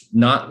factors?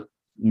 Not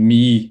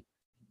me,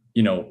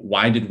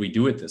 why did we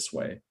do it this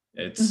way?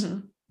 It's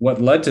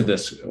what led to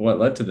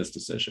this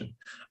decision.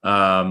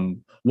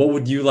 What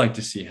would you like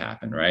to see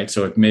happen, right?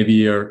 So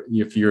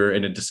if you're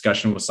in a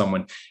discussion with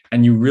someone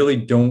and you really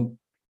don't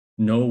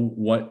know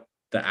what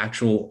the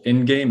actual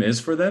end game is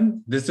for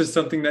them, this is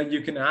something that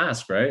you can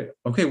ask, right?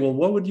 Okay, well,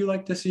 what would you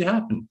like to see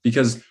happen?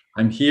 Because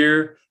I'm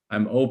here,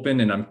 I'm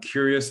open, and I'm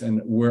curious,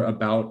 and we're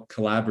about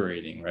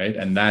collaborating, right?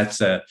 And that's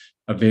a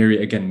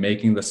very, again,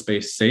 making the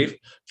space safe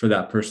for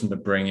that person to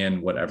bring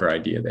in whatever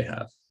idea they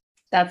have.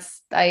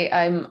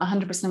 I'm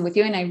 100% with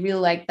you. And I really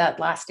like that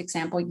last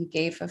example you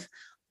gave of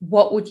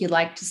what would you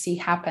like to see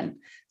happen?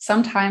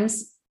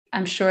 Sometimes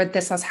I'm sure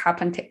this has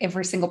happened to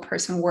every single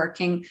person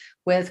working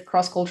with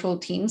cross-cultural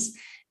teams,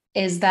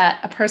 is that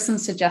a person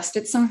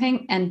suggested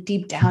something and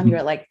deep down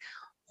you're like,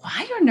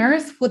 why on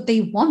earth would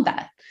they want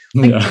that?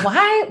 Like,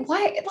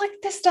 why, like,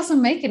 this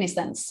doesn't make any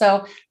sense.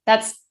 So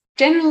that's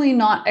generally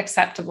not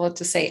acceptable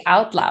to say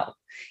out loud.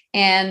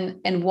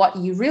 And what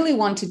you really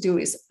want to do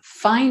is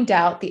find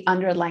out the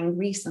underlying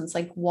reasons,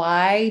 like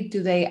why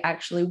do they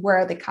actually, where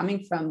are they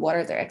coming from? What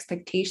are their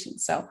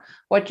expectations? So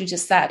what you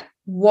just said,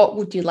 what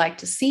would you like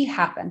to see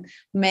happen,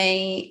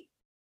 may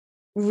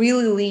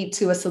really lead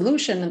to a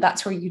solution. And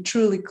that's where you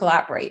truly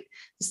collaborate.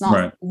 It's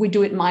not we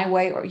do it my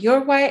way or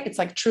your way. It's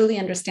like truly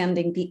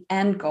understanding the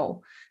end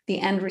goal,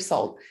 the end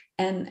result,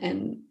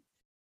 and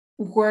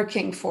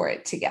working for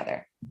it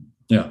together.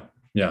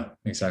 Yeah,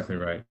 exactly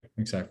right.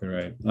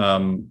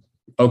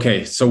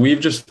 Okay, so we've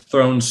just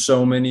thrown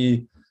so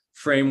many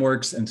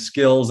frameworks and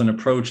skills and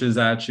approaches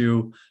at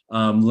you.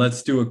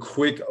 Let's do a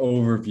quick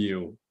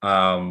overview.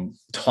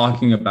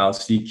 Talking about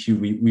CQ,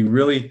 we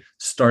really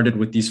started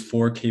with these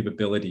 4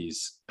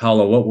 capabilities.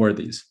 Paula, what were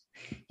these?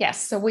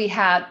 Yes, so we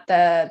had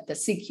the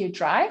CQ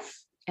drive,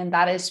 and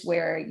that is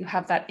where you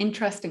have that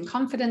interest and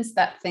confidence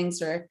that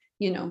things are,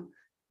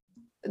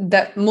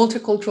 that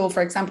multicultural,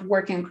 for example,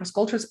 working across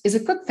cultures is a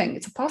good thing.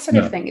 It's a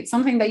positive thing. It's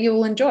something that you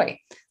will enjoy.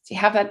 So you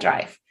have that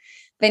drive.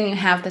 Then you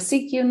have the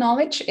CQ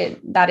knowledge.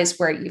 That is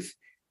where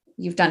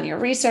you've done your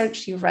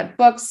research, you've read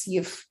books,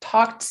 you've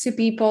talked to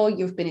people,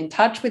 you've been in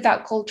touch with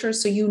that culture.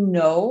 So you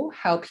know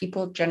how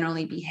people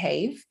generally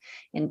behave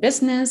in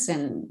business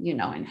and,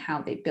 and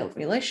how they build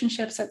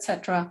relationships,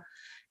 etc.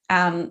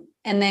 And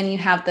then you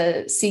have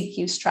the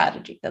CQ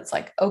strategy. That's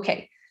like,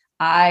 okay,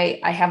 I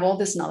have all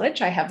this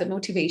knowledge, I have the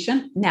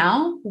motivation.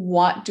 Now,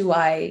 what do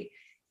I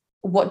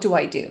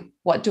do?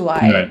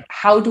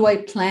 How do I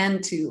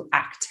plan to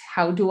act?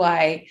 How do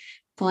I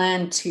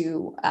plan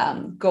to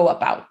go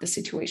about the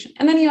situation?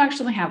 And then you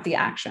actually have the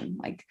action.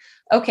 Like,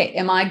 okay,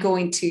 am I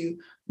going to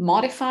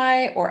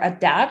modify or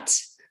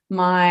adapt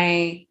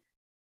my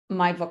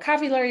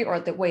vocabulary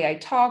or the way I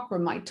talk or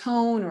my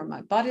tone or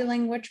my body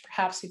language?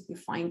 Perhaps if you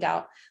find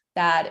out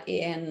that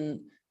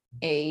in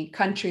a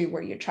country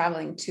where you're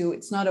traveling to,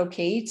 it's not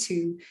okay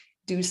to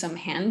do some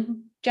hand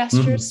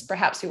gestures,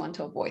 perhaps you want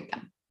to avoid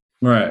them.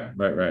 Right.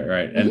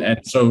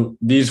 And so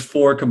these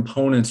 4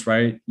 components,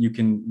 right, you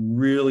can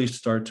really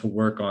start to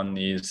work on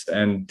these.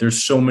 And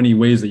there's so many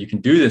ways that you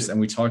can do this. And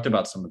we talked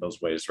about some of those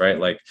ways, right?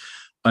 Like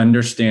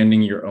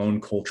understanding your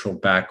own cultural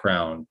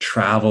background,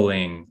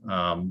 traveling,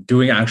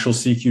 doing actual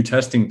CQ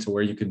testing to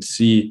where you can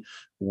see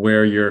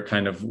where your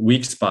kind of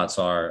weak spots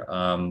are.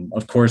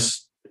 Of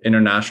course,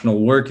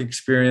 international work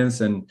experience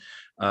and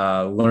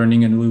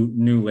learning a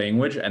new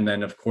language. And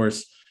then, of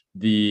course,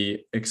 the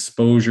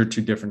exposure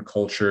to different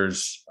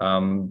cultures,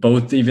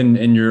 both even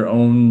in your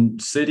own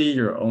city,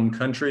 your own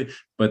country,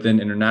 but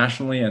then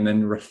internationally, and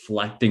then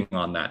reflecting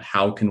on that.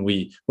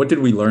 What did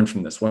we learn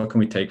from this? What can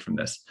we take from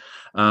this?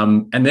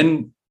 And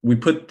then we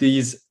put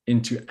these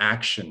into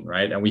action,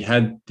 right? And we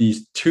had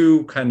these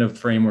 2 kind of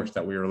frameworks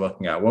that we were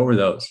looking at. What were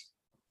those?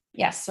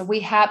 Yes. So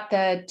we had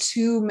the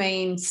 2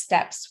 main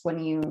steps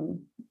when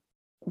you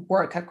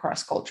work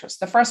across cultures.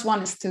 The first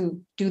one is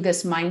to do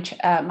this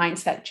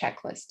mindset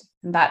checklist.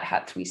 And that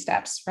had 3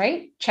 steps,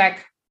 right?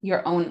 Check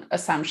your own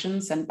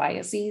assumptions and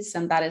biases.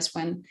 And that is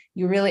when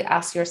you really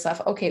ask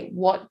yourself, okay,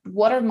 what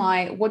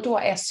do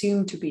I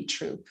assume to be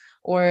true?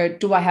 Or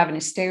do I have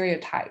any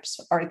stereotypes?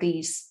 Are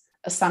these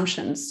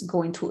assumptions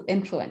going to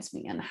influence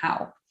me, and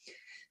how?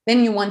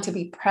 Then you want to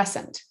be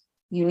present.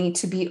 You need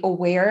to be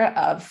aware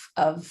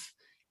of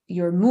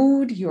your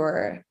mood,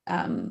 your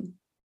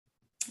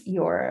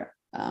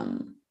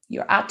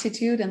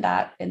attitude in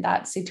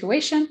that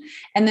situation,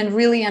 and then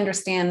really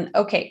understand,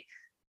 okay,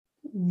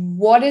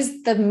 what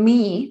is the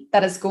me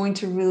that is going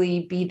to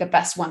really be the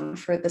best one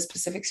for the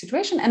specific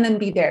situation, and then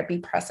be there, be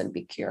present,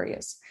 be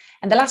curious.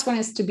 And the last one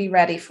is to be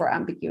ready for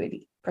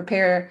ambiguity.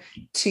 Prepare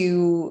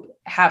to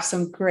have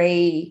some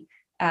gray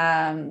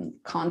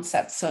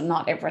concepts, so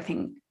not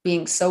everything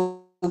being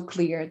so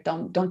clear.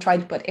 Don't try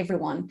to put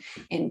everyone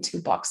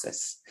into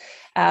boxes.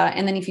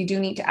 And then if you do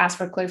need to ask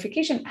for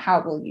clarification,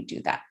 how will you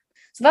do that?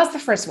 So that's the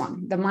first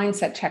one, the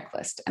mindset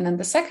checklist. And then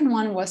the second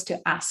one was to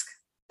ask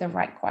the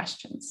right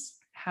questions.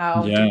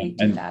 How do we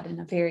do that in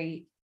a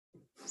very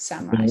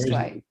summarized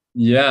way?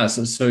 Yeah.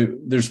 So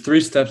there's 3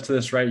 steps to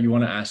this, right? You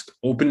want to ask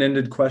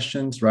open-ended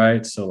questions,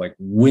 right? So like,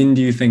 when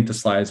do you think the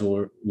slides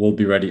will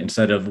be ready,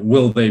 instead of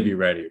will they be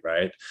ready,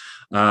 right?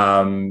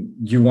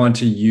 You want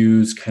to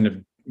use kind of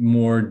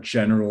more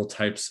general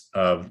types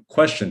of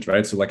questions,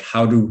 right? So like,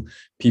 how do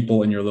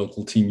people in your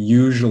local team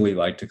usually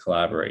like to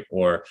collaborate?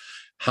 Or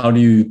how do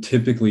you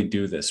typically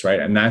do this, right?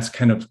 And that's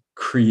kind of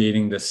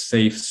creating the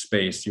safe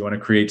space. You want to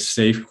create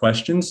safe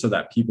questions so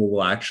that people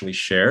will actually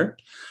share.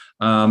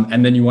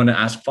 And then you want to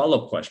ask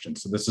follow-up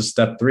questions. So this is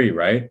step 3,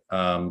 right?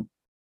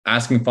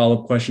 Asking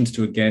follow-up questions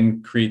to,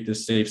 again, create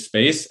this safe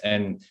space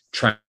and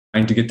trying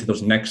to get to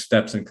those next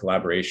steps in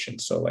collaboration.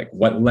 So like,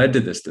 what led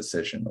to this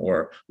decision?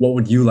 Or what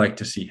would you like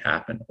to see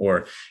happen?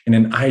 Or in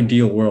an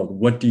ideal world,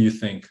 what do you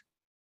think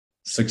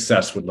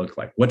success would look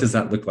like? What does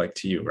that look like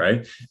to you,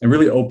 right? And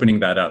really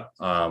opening that up.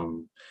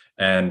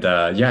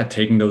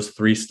 Taking those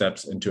 3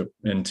 steps into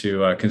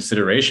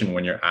consideration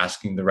when you're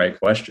asking the right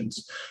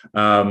questions.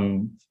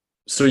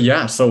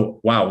 So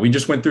wow, we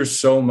just went through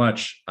so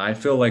much. I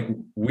feel like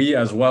we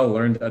as well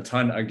learned a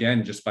ton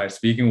again just by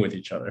speaking with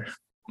each other.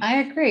 I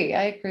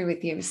agree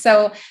with you.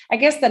 So I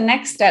guess the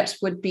next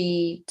steps would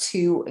be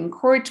to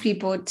encourage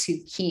people to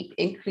keep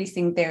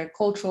increasing their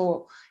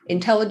cultural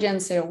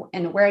intelligence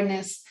and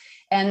awareness.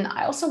 And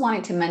I also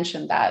wanted to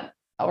mention that,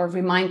 or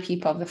remind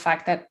people of the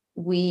fact that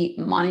we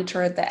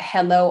monitor the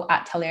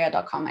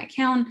hello@talera.com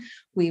account.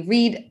 We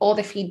read all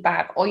the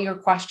feedback, all your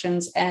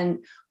questions,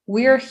 and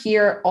we're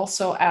here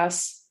also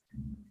as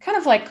kind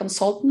of like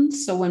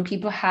consultants. So when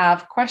people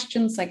have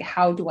questions like,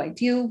 how do I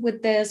deal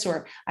with this?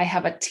 Or I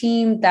have a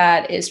team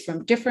that is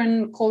from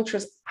different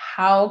cultures,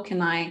 how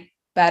can I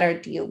better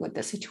deal with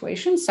the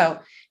situation? So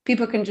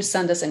people can just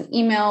send us an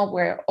email.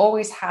 We're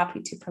always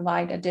happy to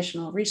provide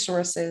additional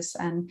resources.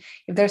 And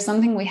if there's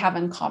something we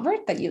haven't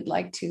covered that you'd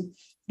like to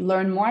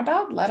learn more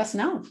about, let us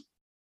know.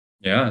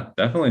 Yeah,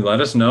 definitely let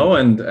us know.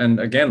 And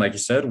again, like you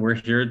said, we're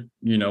here,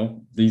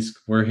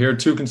 we're here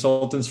 2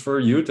 consultants for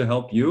you to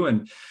help you.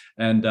 And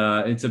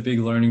it's a big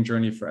learning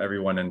journey for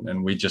everyone.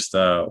 And we just,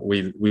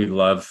 we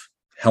love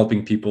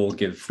helping people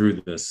get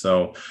through this.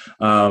 So,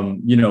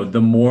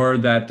 the more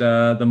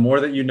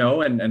that you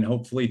know, and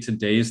hopefully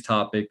today's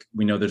topic,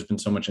 we know there's been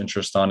so much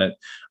interest on it,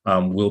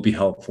 will be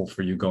helpful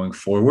for you going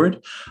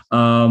forward.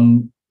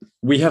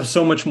 We have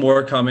so much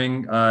more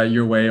coming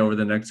your way over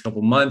the next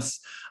couple months.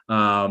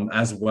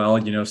 As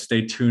well,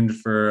 stay tuned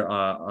for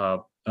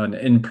an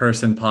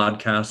in-person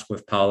podcast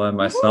with Paula and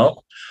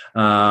myself.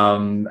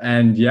 We're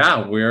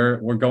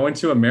going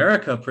to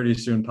America pretty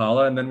soon,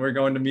 Paula, and then we're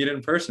going to meet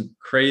in person.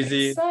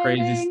 Crazy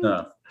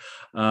stuff.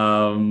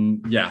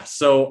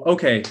 So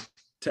okay,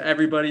 to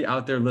everybody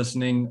out there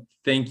listening,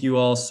 thank you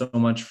all so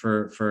much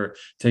for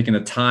taking the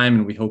time,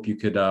 and we hope you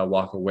could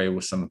walk away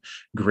with some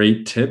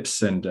great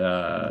tips and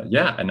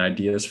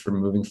ideas for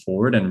moving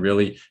forward and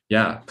really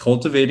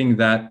cultivating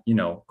that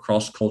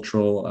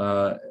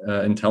cross-cultural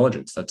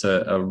intelligence. That's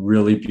a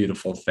really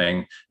beautiful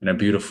thing and a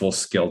beautiful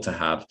skill to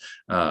have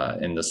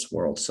in this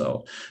world.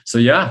 So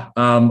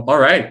all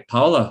right,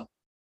 Paula,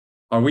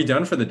 are we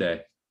done for the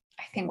day?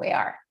 I think we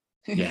are.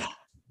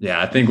 Yeah,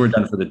 I think we're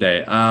done for the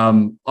day.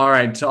 All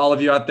right, to all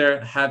of you out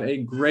there, have a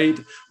great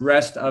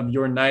rest of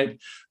your night,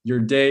 your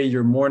day,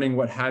 your morning,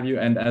 what have you.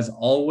 And as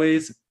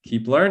always,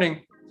 keep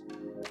learning.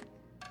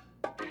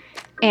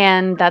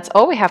 And that's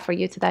all we have for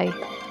you today.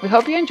 We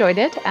hope you enjoyed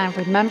it, and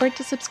remember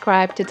to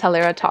subscribe to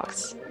Talera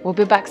Talks. We'll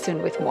be back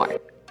soon with more.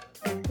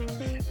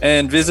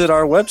 And visit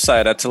our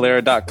website at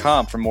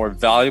talera.com for more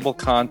valuable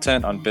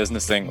content on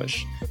business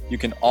English. You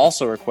can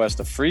also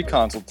request a free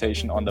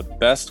consultation on the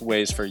best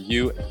ways for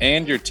you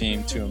and your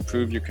team to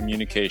improve your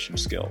communication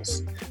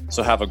skills.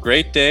 So have a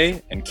great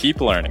day and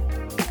keep learning.